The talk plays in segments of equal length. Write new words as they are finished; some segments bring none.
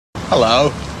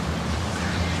Hello.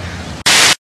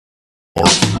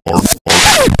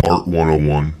 Art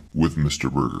 101 with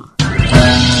Mr. Burgher.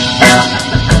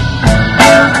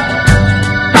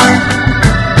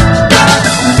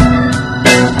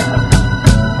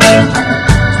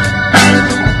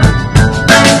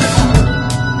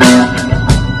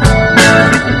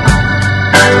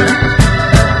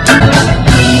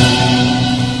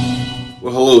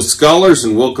 Well, hello scholars,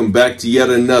 and welcome back to yet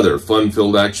another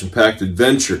fun-filled, action-packed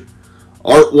adventure.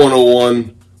 Art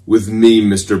 101 with me,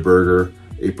 Mr. Burgher,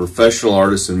 a professional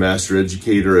artist and master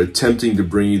educator attempting to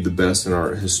bring you the best in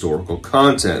our historical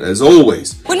content. As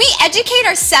always, when we educate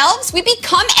ourselves, we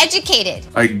become educated.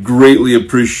 I greatly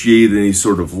appreciate any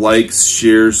sort of likes,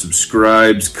 shares,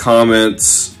 subscribes,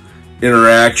 comments.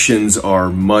 Interactions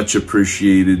are much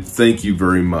appreciated. Thank you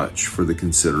very much for the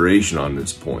consideration on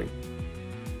this point.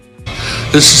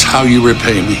 This is how you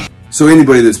repay me. So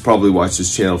anybody that's probably watched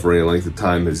this channel for any length of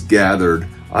time has gathered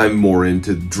I'm more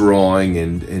into drawing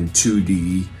and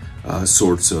 2D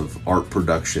sorts of art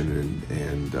production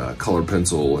and color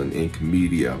pencil and ink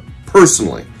media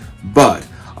personally. But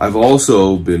I've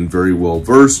also been very well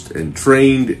versed and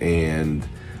trained and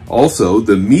also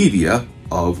the media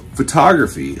of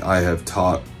photography. I have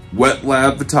taught wet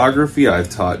lab photography, I've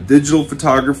taught digital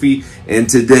photography, and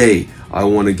today I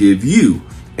want to give you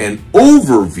an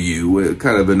overview,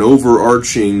 kind of an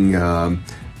overarching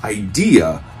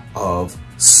idea of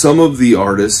some of the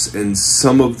artists and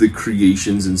some of the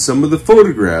creations and some of the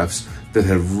photographs that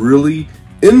have really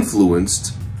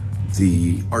influenced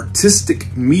the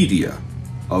artistic media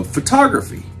of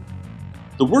photography.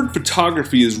 The word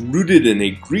photography is rooted in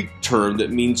a Greek term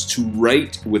that means to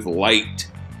write with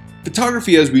light.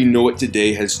 Photography as we know it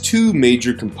today has two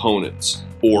major components,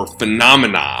 or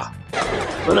phenomena.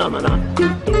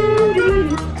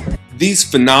 These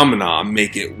phenomena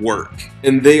make it work,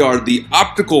 and they are the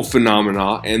optical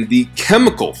phenomena and the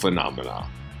chemical phenomena.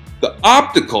 The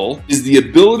optical is the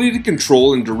ability to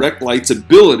control and direct light's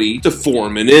ability to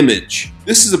form an image.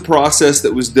 This is a process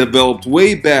that was developed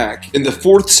way back in the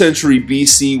 4th century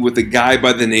BC with a guy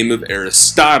by the name of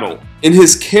Aristotle. In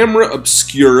his camera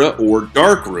obscura, or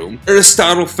darkroom,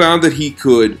 Aristotle found that he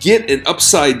could get an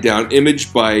upside down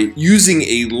image by using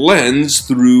a lens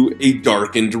through a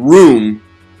darkened room.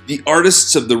 The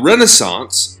artists of the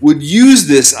Renaissance would use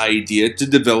this idea to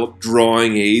develop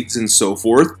drawing aids and so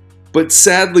forth, but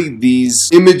sadly these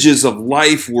images of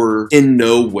life were in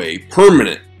no way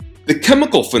permanent. The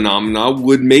chemical phenomena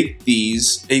would make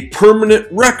these a permanent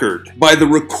record by the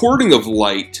recording of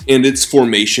light and its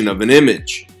formation of an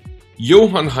image.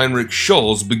 Johann Heinrich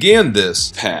Schulz began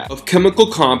this path of chemical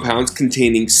compounds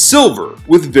containing silver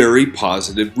with very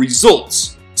positive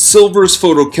results. Silver's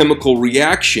photochemical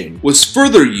reaction was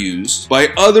further used by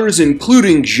others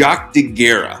including Jacques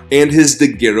Daguerre and his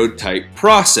daguerreotype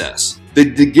process. The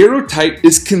daguerreotype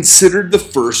is considered the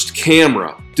first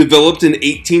camera, developed in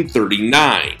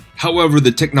 1839. However,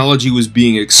 the technology was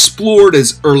being explored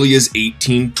as early as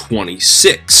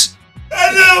 1826.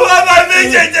 I know what my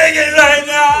picture taking right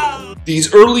now!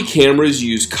 These early cameras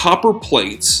used copper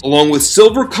plates along with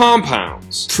silver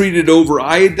compounds treated over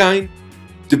iodine.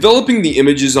 Developing the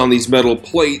images on these metal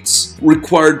plates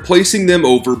required placing them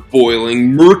over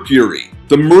boiling mercury.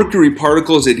 The mercury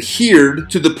particles adhered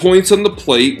to the points on the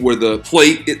plate where the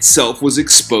plate itself was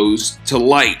exposed to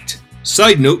light.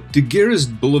 Side note, Daguerre's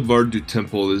Boulevard du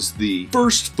Temple is the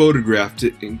first photograph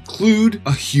to include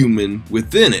a human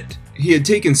within it. He had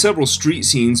taken several street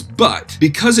scenes, but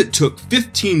because it took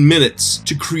 15 minutes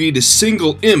to create a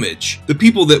single image, the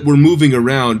people that were moving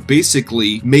around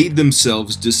basically made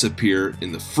themselves disappear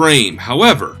in the frame.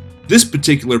 However, this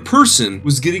particular person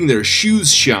was getting their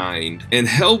shoes shined and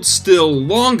held still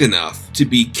long enough to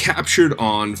be captured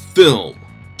on film.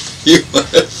 You want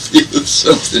to feel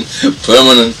something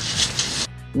permanent.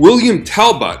 William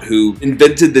Talbot, who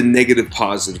invented the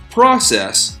negative-positive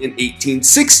process in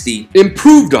 1860,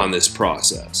 improved on this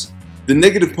process. The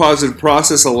negative-positive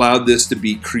process allowed this to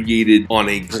be created on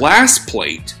a glass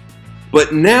plate,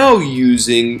 but now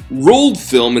using rolled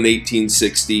film in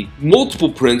 1860,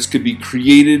 multiple prints could be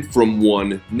created from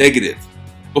one negative.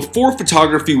 Before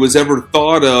photography was ever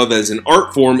thought of as an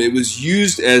art form, it was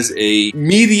used as a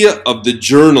media of the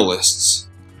journalists.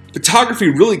 Photography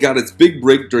really got its big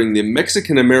break during the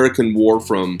Mexican-American War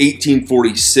from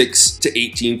 1846 to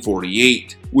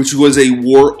 1848, which was a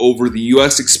war over the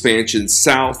U.S. expansion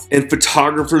south, and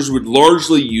photographers would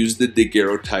largely use the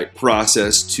daguerreotype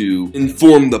process to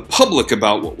inform the public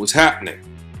about what was happening.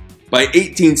 By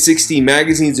 1860,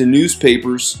 magazines and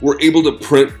newspapers were able to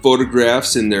print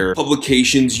photographs in their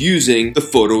publications using the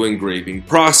photo engraving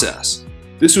process.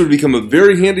 This would become a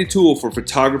very handy tool for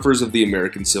photographers of the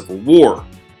American Civil War,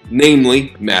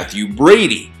 namely Matthew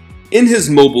Brady. In his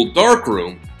mobile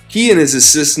darkroom, he and his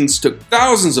assistants took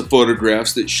thousands of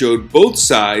photographs that showed both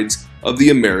sides of the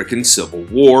American Civil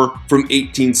War from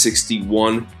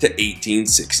 1861 to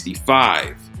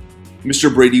 1865.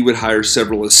 Mr. Brady would hire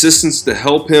several assistants to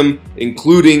help him,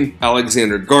 including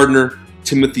Alexander Gardner,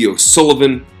 Timothy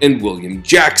O'Sullivan, and William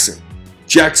Jackson.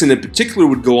 Jackson in particular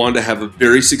would go on to have a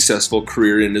very successful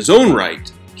career in his own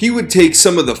right. He would take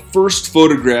some of the first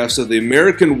photographs of the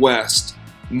American West,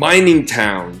 mining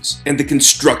towns, and the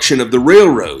construction of the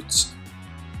railroads.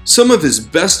 Some of his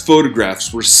best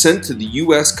photographs were sent to the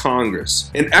U.S.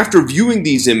 Congress, and after viewing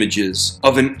these images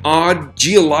of an odd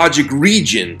geologic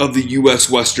region of the U.S.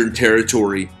 Western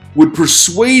Territory, would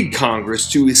persuade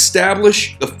Congress to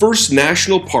establish the first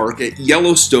national park at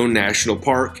Yellowstone National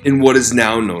Park in what is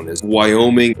now known as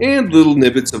Wyoming and little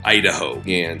nibbits of Idaho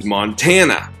and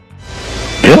Montana.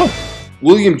 Yeah.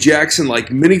 William Jackson,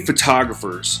 like many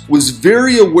photographers, was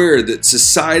very aware that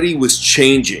society was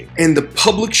changing and the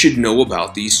public should know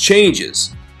about these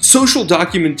changes. Social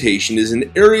documentation is an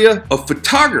area of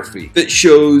photography that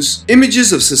shows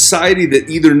images of society that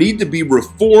either need to be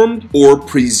reformed or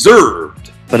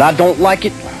preserved. But I don't like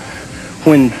it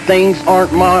when things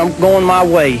aren't going my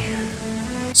way.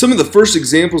 Some of the first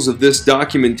examples of this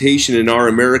documentation in our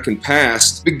American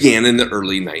past began in the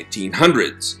early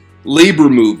 1900s. Labor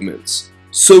movements,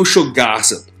 social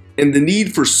gossip, and the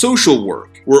need for social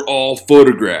work were all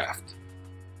photographed.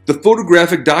 The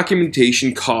photographic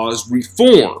documentation caused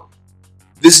reform.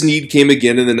 This need came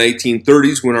again in the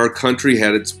 1930s when our country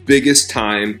had its biggest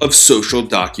time of social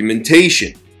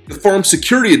documentation. The Farm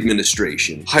Security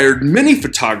Administration hired many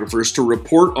photographers to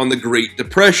report on the Great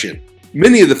Depression.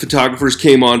 Many of the photographers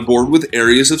came on board with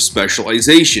areas of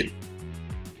specialization.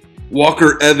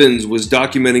 Walker Evans was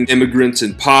documenting immigrants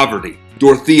and poverty.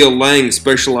 Dorothea Lange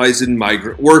specialized in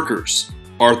migrant workers.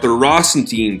 Arthur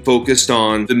Rosenstein focused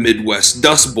on the Midwest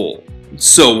Dust Bowl, and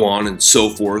so on and so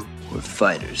forth. We're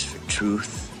fighters for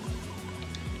truth,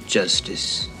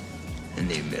 justice, and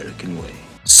the American way.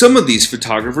 Some of these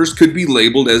photographers could be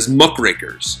labeled as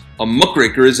muckrakers. A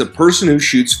muckraker is a person who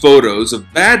shoots photos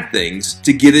of bad things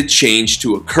to get a change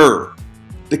to occur.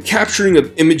 The capturing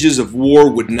of images of war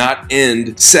would not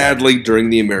end, sadly, during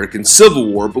the American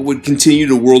Civil War, but would continue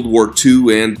to World War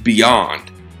II and beyond.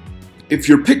 If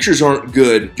your pictures aren't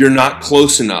good, you're not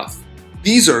close enough.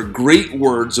 These are great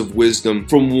words of wisdom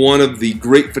from one of the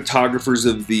great photographers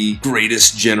of the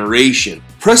greatest generation,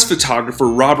 press photographer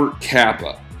Robert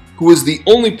Capa, who was the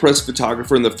only press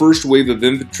photographer in the first wave of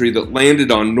infantry that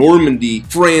landed on Normandy,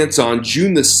 France on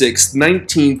June 6,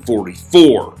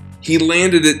 1944. He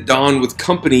landed at dawn with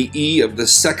Company E of the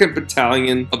 2nd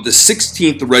Battalion of the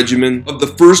 16th Regiment of the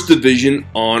 1st Division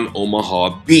on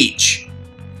Omaha Beach.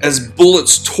 As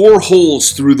bullets tore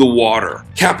holes through the water,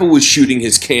 Capa was shooting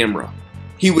his camera.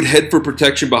 He would head for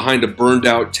protection behind a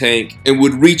burned-out tank and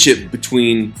would reach it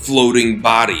between floating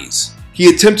bodies. He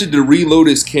attempted to reload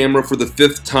his camera for the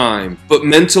 5th time, but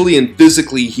mentally and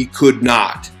physically he could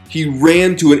not. He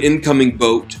ran to an incoming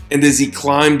boat, and as he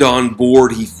climbed on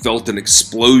board, he felt an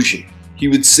explosion. He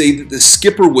would say that the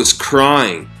skipper was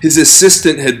crying. His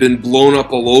assistant had been blown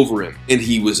up all over him, and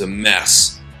he was a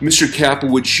mess. Mr. Capa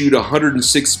would shoot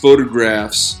 106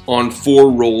 photographs on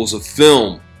 4 rolls of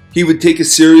film. He would take a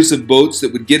series of boats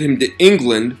that would get him to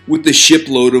England with the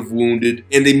shipload of wounded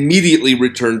and immediately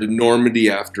return to Normandy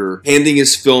after handing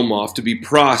his film off to be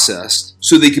processed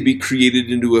so they could be created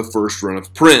into a first run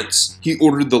of prints. He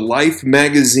ordered the Life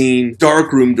magazine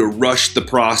darkroom to rush the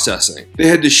processing. They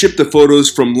had to ship the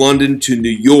photos from London to New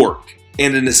York,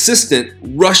 and an assistant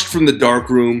rushed from the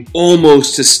darkroom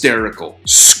almost hysterical,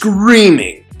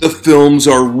 screaming, "The films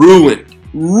are ruined!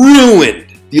 Ruined!"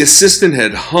 The assistant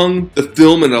had hung the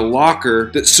film in a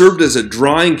locker that served as a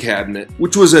drying cabinet,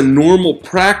 which was a normal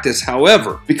practice.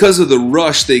 However, because of the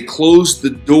rush, they closed the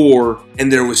door and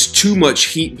there was too much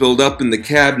heat built up in the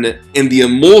cabinet, and the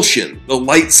emulsion, the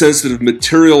light-sensitive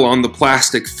material on the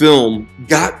plastic film,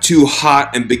 got too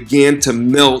hot and began to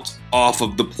melt off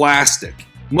of the plastic.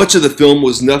 Much of the film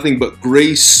was nothing but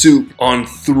gray soup on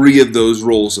 3 of those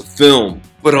rolls of film.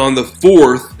 But on the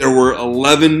 4th, there were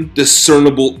 11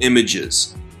 discernible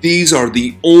images. These are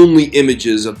the only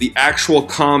images of the actual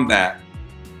combat.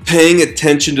 Paying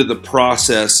attention to the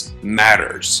process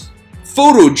matters.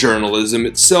 Photojournalism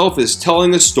itself is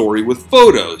telling a story with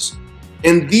photos.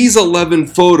 And these 11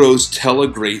 photos tell a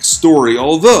great story,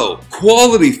 although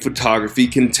quality photography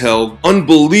can tell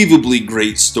unbelievably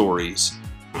great stories.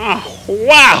 Oh,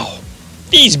 wow!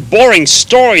 These boring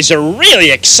stories are really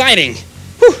exciting.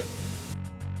 Whew.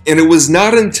 And it was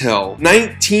not until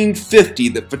 1950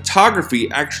 that photography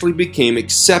actually became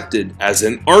accepted as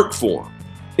an art form.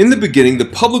 In the beginning, the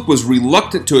public was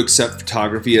reluctant to accept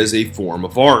photography as a form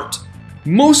of art,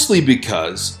 mostly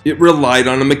because it relied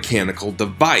on a mechanical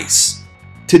device.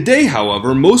 Today,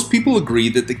 however, most people agree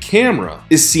that the camera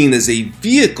is seen as a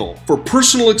vehicle for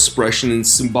personal expression and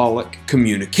symbolic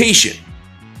communication.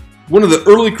 One of the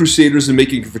early crusaders in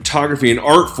making photography an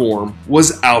art form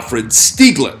was Alfred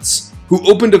Stieglitz, who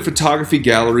opened a photography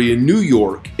gallery in New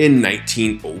York in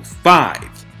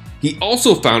 1905. He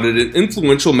also founded an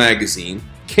influential magazine,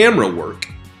 Camera Work,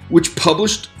 which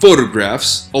published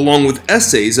photographs along with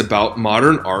essays about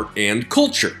modern art and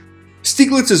culture.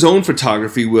 Stieglitz's own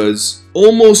photography was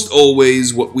almost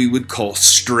always what we would call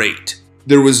straight.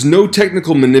 There was no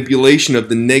technical manipulation of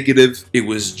the negative, it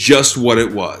was just what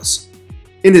it was.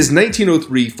 In his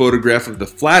 1903 photograph of the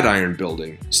Flatiron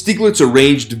Building, Stieglitz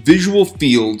arranged visual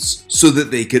fields so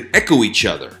that they could echo each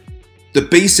other. The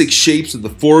basic shapes of the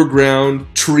foreground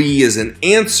tree is an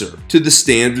answer to the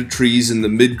standard trees in the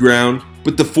midground,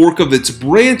 but the fork of its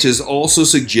branches also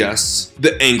suggests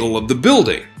the angle of the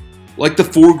building. Like the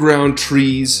foreground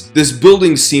trees, this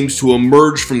building seems to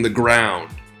emerge from the ground,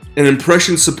 an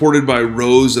impression supported by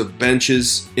rows of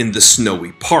benches in the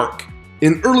snowy park.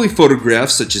 In early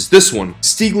photographs such as this one,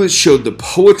 Stieglitz showed the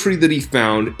poetry that he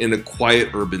found in a quiet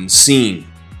urban scene.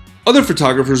 Other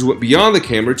photographers went beyond the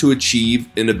camera to achieve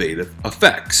innovative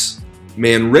effects.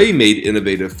 Man Ray made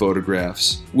innovative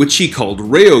photographs, which he called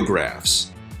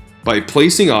rayographs, by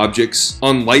placing objects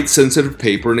on light-sensitive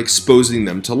paper and exposing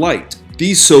them to light.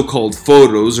 These so-called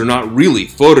photos are not really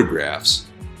photographs,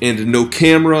 and no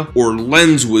camera or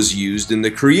lens was used in the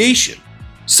creation.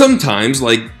 Sometimes,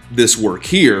 like this work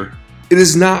here, it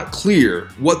is not clear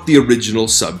what the original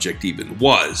subject even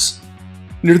was.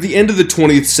 Near the end of the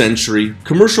 20th century,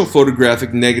 commercial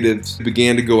photographic negatives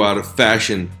began to go out of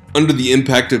fashion under the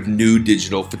impact of new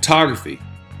digital photography.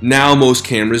 Now most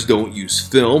cameras don't use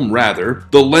film, rather,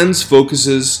 the lens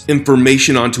focuses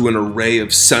information onto an array of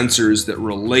sensors that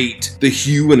relate the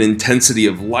hue and intensity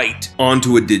of light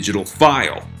onto a digital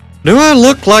file. Do I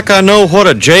look like I know what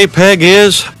a JPEG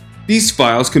is? These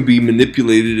files can be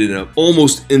manipulated in an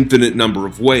almost infinite number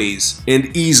of ways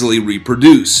and easily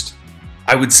reproduced.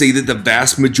 I would say that the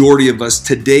vast majority of us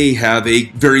today have a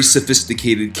very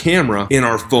sophisticated camera in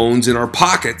our phones in our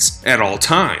pockets at all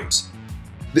times.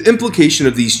 The implication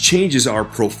of these changes are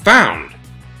profound.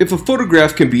 If a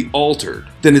photograph can be altered,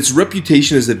 then its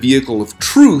reputation as a vehicle of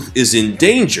truth is in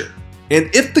danger.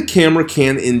 And if the camera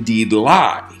can indeed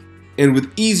lie, and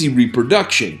with easy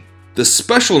reproduction, the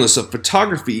specialness of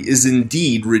photography is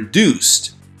indeed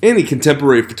reduced. Any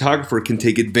contemporary photographer can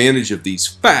take advantage of these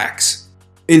facts.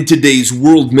 In today's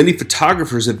world, many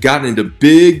photographers have gotten into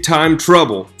big-time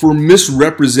trouble for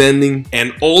misrepresenting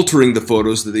and altering the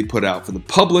photos that they put out for the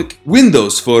public when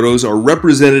those photos are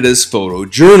represented as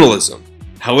photojournalism.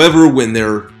 However, when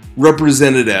they're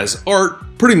represented as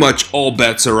art, pretty much all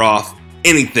bets are off.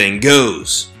 Anything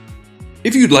goes.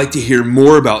 If you'd like to hear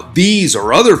more about these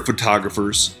or other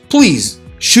photographers, please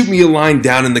shoot me a line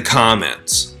down in the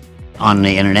comments. On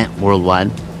the internet,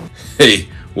 worldwide. Hey,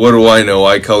 what do I know?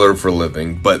 I color for a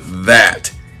living, but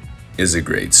that is a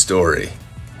great story.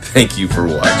 Thank you for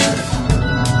watching.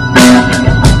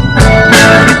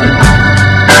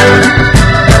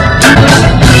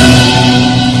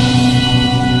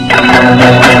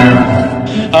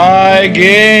 I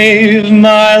gave